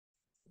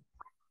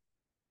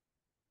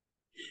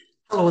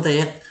Hello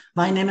there,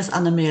 my name is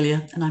Anna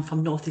Amelia and I'm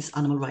from Northeast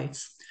Animal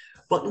Rights.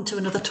 Welcome to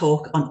another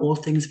talk on all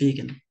things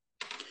vegan.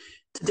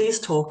 Today's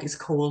talk is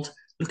called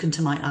Look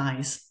Into My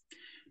Eyes.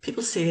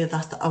 People say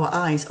that our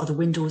eyes are the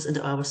windows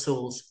into our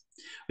souls.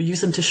 We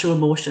use them to show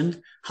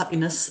emotion,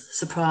 happiness,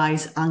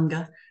 surprise,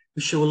 anger.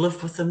 We show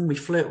love with them, we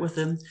flirt with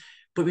them,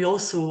 but we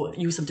also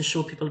use them to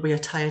show people we are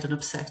tired and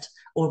upset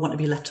or want to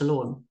be left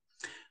alone.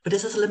 But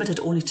is this limited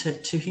only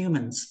to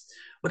humans?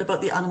 What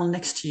about the animal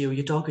next to you,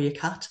 your dog or your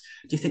cat?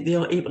 Do you think they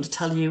are able to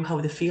tell you how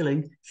they're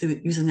feeling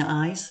through using their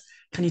eyes?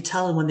 Can you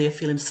tell when they're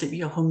feeling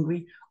sleepy or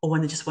hungry or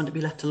when they just want to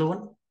be left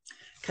alone?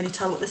 Can you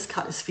tell what this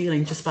cat is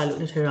feeling just by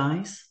looking at her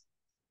eyes?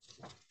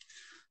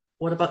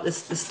 What about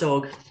this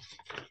dog?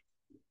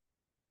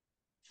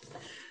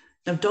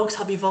 Now, dogs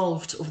have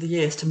evolved over the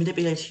years to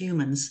manipulate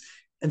humans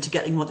into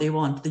getting what they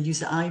want. They use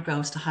their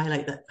eyebrows to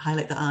highlight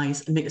the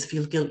eyes and make us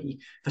feel guilty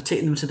for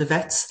taking them to the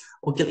vets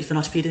or guilty for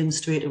not feeding them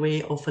straight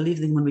away or for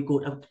leaving them when we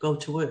go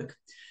to work.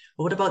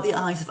 But what about the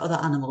eyes of other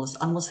animals,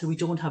 animals who we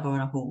don't have in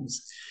our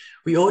homes?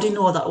 We already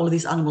know that all of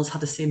these animals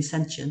have the same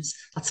sentience.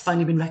 That's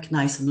finally been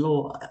recognised in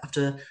law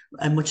after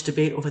much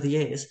debate over the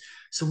years.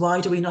 So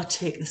why do we not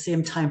take the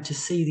same time to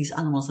see these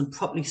animals and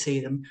properly see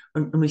them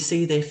when we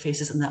see their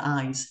faces and their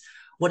eyes?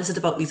 What is it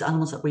about these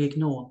animals that we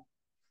ignore?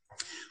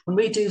 When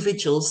we do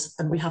vigils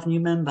and we have new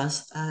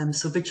members,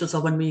 so vigils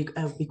are when we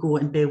go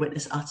and bear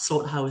witness at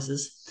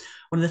slaughterhouses.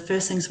 One of the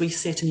first things we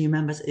say to new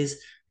members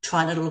is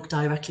try not to look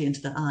directly into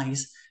their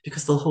eyes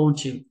because they'll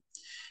haunt you.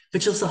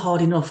 Vigils are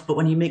hard enough, but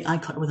when you make eye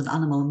contact with an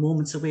animal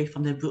moments away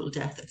from their brutal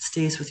death, it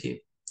stays with you.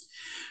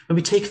 When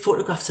we take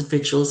photographs at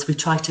vigils, we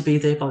try to be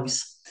their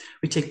voice.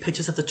 We take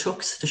pictures of the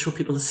trucks to show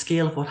people the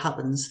scale of what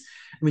happens,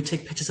 and we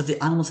take pictures of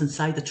the animals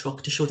inside the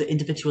truck to show the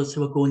individuals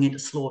who are going into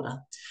slaughter,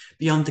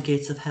 beyond the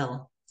gates of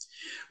hell.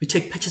 We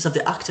take pictures of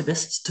the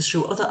activists to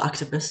show other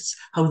activists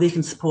how they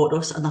can support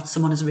us and that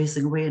someone is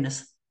raising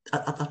awareness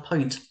at that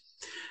point.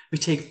 We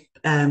take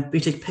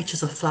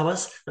pictures of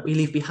flowers that we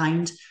leave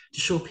behind to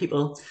show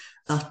people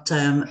that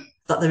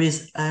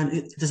there's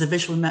a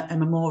visual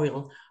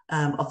memorial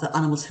of the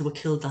animals who were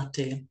killed that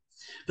day.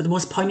 But the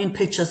most poignant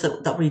pictures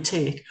that we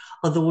take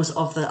are those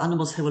of the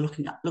animals who are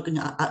looking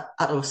at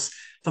us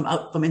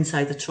from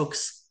inside the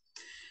trucks.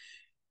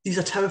 These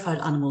are terrified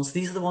animals.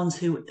 These are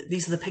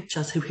the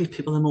pictures who hit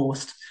people the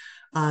most.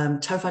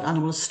 Terrified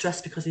animals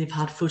stressed because they've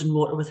had food and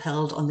water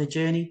withheld on their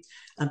journey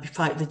and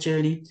prior to the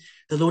journey.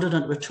 They're loaded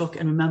onto a truck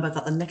and remember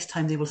that the next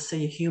time they will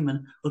see a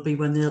human will be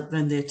when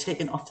they're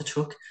taken off the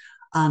truck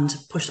and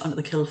pushed onto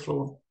the kill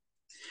floor.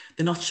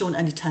 They're not shown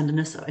any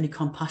tenderness or any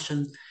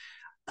compassion.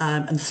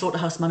 And the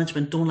slaughterhouse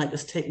management don't like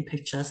us taking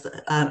pictures.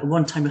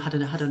 One time we had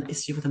an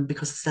issue with them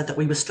because it said that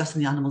we were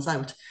stressing the animals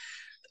out.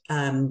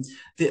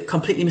 They're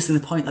completely missing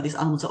the point that these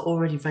animals are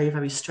already very,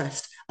 very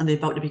stressed and they're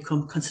about to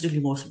become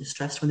considerably more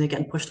stressed when they're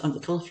getting pushed onto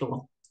the kill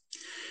floor.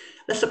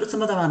 Let's look at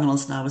some other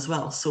animals now as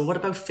well. So what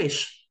about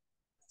fish?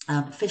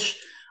 Fish,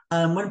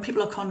 when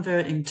people are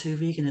converting to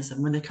veganism,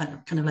 when they're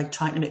kind of like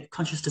trying to make a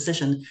conscious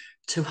decision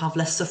to have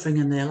less suffering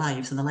in their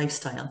lives and their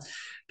lifestyle,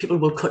 people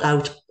will cut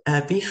out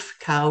beef,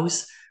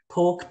 cows,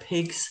 pork,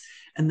 pigs,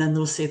 and then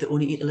they'll say they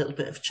only eat a little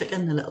bit of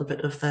chicken, a little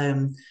bit of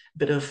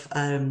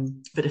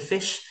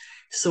fish.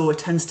 So it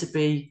tends to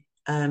be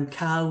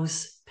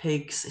cows,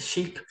 pigs,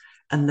 sheep,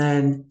 and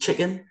then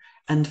chicken,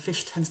 and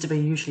fish tends to be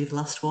usually the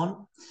last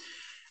one.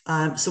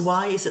 So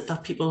why is it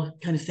that people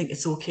kind of think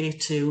it's okay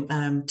to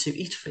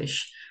eat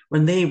fish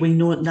when we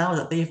know now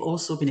that they've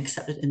also been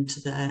accepted into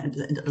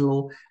the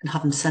law and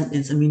having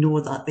sentence, and we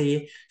know that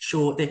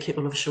they're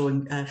capable of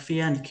showing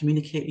fear and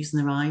communicate using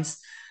their eyes.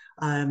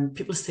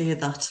 People say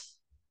that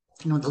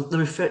they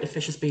refer to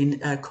fish as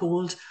being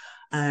cold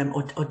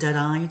or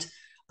dead-eyed.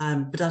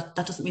 But that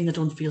doesn't mean they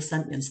don't feel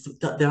sentience.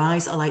 That their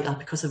eyes are like that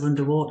because they're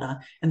underwater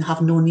and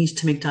have no need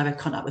to make direct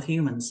contact with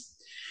humans.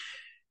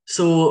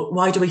 So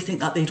why do we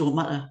think that they don't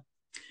matter?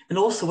 And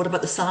also, what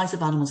about the size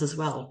of animals as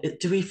well?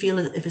 Do we feel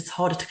if it's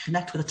harder to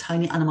connect with a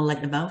tiny animal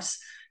like a mouse,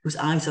 whose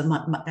eyes are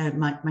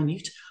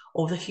minute,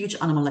 or with a huge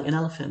animal like an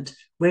elephant?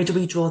 Where do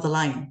we draw the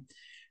line?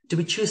 Do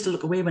we choose to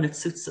look away when it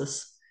suits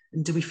us?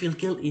 And do we feel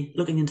guilty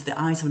looking into the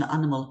eyes of an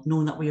animal,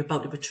 knowing that we're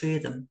about to betray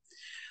them?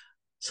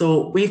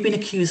 So we've been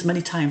accused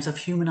many times of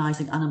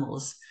humanizing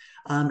animals.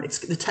 It's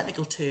the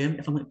technical term,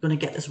 if I'm going to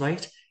get this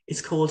right,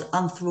 it's called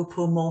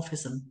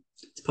anthropomorphism.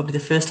 It's probably the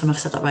first time I've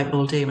said that right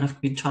all day when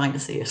I've been trying to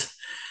say it.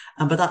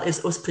 But that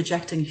is us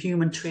projecting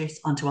human traits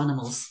onto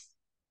animals.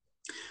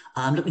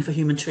 Looking for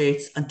human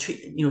traits and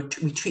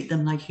we treat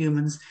them like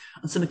humans.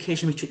 On some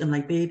occasion, we treat them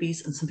like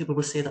babies, and some people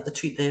will say that they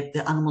treat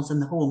their animals in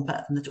the home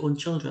better than their own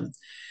children.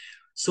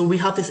 So we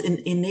have this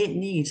innate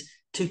need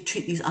to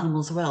treat these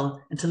animals well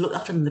and to look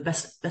after them the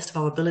best of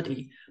our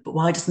ability. But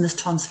why doesn't this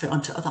transfer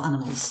onto other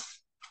animals?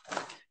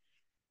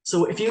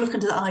 So if you look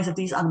into the eyes of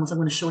these animals I'm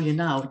going to show you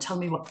now, tell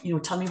me what you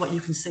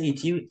can see.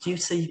 Do you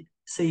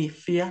see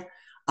fear,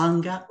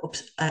 anger,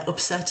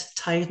 upset,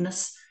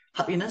 tiredness,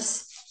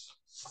 happiness?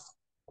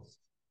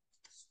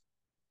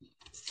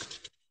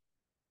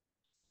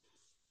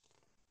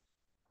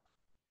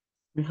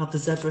 We have the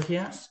zebra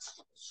here.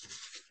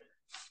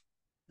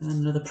 And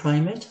another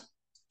primate.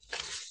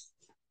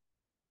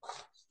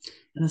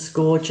 And this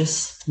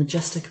gorgeous,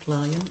 majestic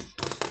lion.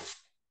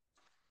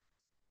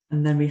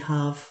 And then we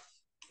have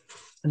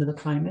another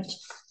primate.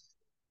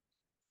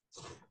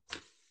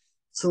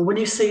 So when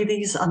you see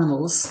these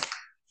animals,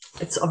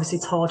 it's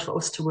hard for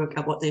us to work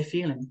out what they're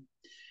feeling,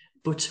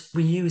 but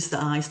we use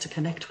the eyes to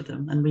connect with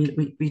them, and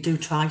we do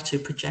try to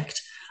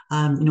project,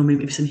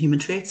 maybe some human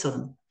traits on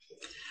them,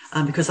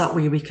 and because that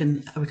way we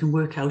can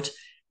work out,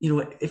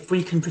 if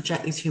we can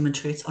project these human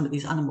traits onto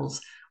these animals,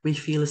 we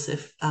feel as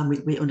if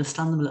we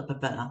understand them a little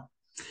bit better.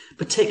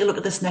 But take a look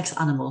at this next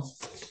animal.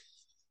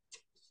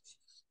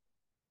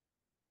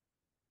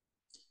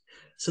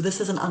 So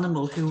this is an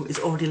animal who is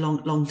already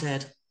long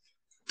dead.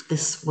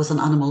 This was an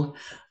animal.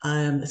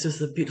 This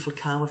was a beautiful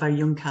cow, a very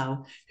young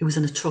cow, who was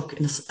in a truck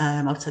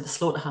outside the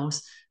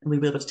slaughterhouse, and we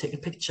were able to take a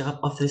picture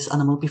of this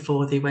animal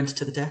before they went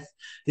to the death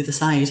the other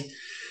side.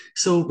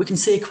 So we can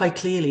see quite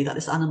clearly that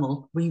this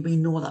animal, we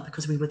know that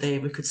because we were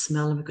there, we could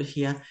smell and we could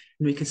hear, and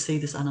we could see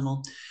this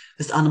animal.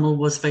 This animal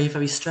was very,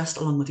 very stressed,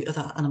 along with the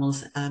other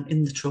animals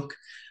in the truck.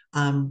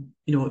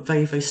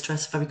 Very, very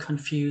stressed, very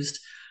confused,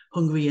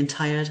 hungry and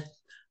tired.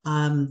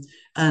 And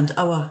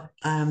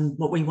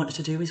what we wanted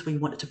to do is we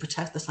wanted to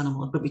protect this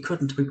animal, but we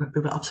couldn't. We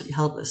were absolutely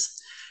helpless.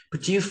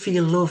 But do you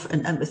feel love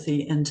and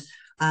empathy and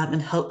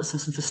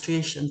helplessness and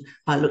frustration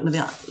by looking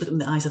at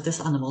the eyes of this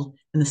animal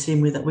in the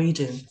same way that we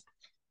do?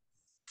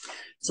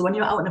 So when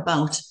you're out and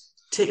about,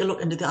 take a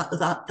look into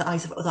the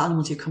eyes of other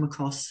animals you come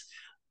across.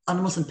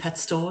 Animals in pet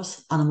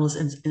stores, animals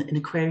in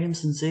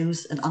aquariums and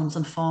zoos, and animals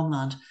on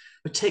farmland.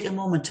 But take a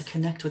moment to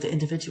connect with the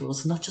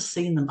individuals, not just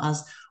seeing them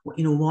as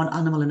one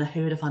animal in a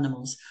herd of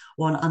animals,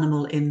 one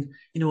animal in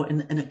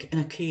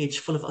a cage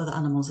full of other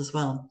animals as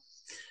well.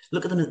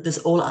 Look at them.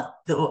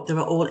 There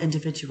are all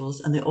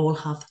individuals, and they all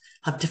have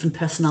different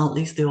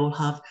personalities. They all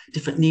have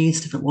different needs,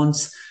 different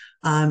wants,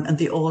 and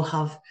they all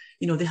have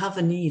they have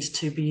a need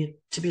to be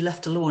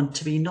left alone,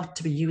 not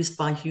to be used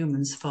by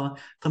humans for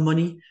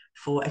money,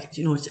 for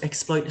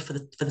exploited for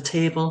the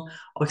table,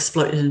 or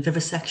exploited in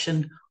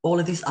vivisection. All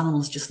of these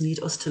animals just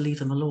need us to leave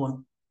them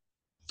alone.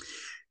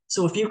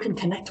 So if you can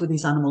connect with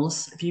these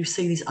animals, if you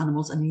see these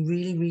animals and you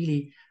really,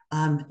 really,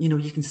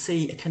 you can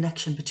see a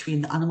connection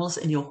between the animals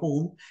in your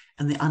home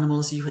and the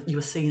animals you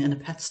are seeing in a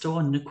pet store,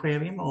 in an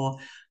aquarium, or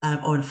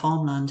in a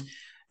farmland,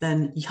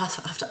 then you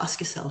have to ask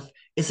yourself,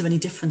 is there any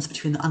difference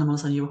between the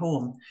animals in your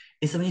home?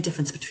 Is there any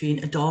difference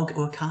between a dog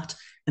or a cat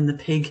and the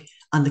pig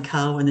and the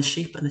cow and the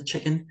sheep and the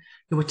chicken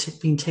who are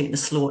being taken to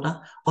slaughter,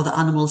 or the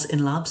animals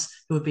in labs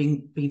who are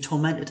being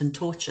tormented and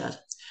tortured?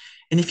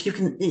 And if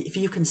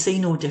you can see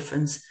no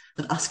difference,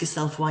 then ask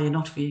yourself why you're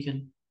not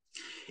vegan.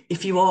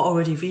 If you are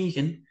already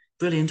vegan,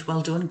 brilliant,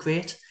 well done,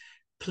 great.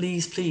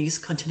 Please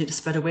continue to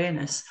spread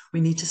awareness.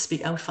 We need to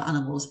speak out for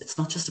animals. It's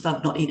not just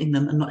about not eating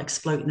them and not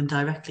exploiting them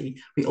directly.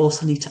 We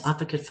also need to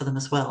advocate for them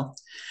as well.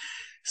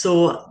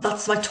 So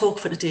that's my talk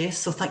for today.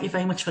 So thank you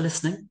very much for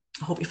listening.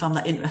 I hope you found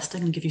that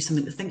interesting and give you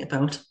something to think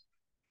about.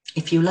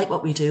 If you like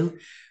what we do,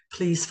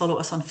 please follow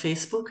us on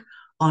Facebook,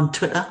 on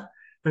Twitter.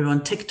 We're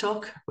on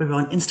TikTok, we're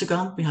on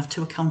Instagram. We have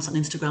 2 accounts on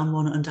Instagram,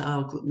 one under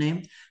our group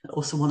name, and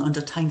also one under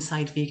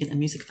Tyneside Vegan and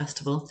Music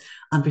Festival.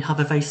 And we have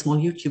a very small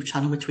YouTube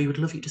channel, which we would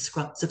love you to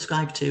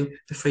subscribe to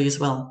for free as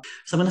well.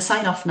 So I'm going to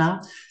sign off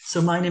now.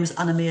 So my name is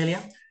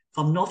Anna-Amelia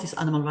from North East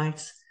Animal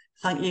Rights.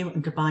 Thank you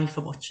and goodbye for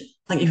watching.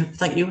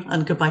 Thank you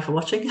and goodbye for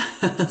watching.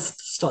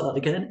 Start that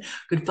again.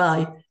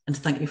 Goodbye and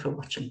thank you for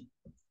watching.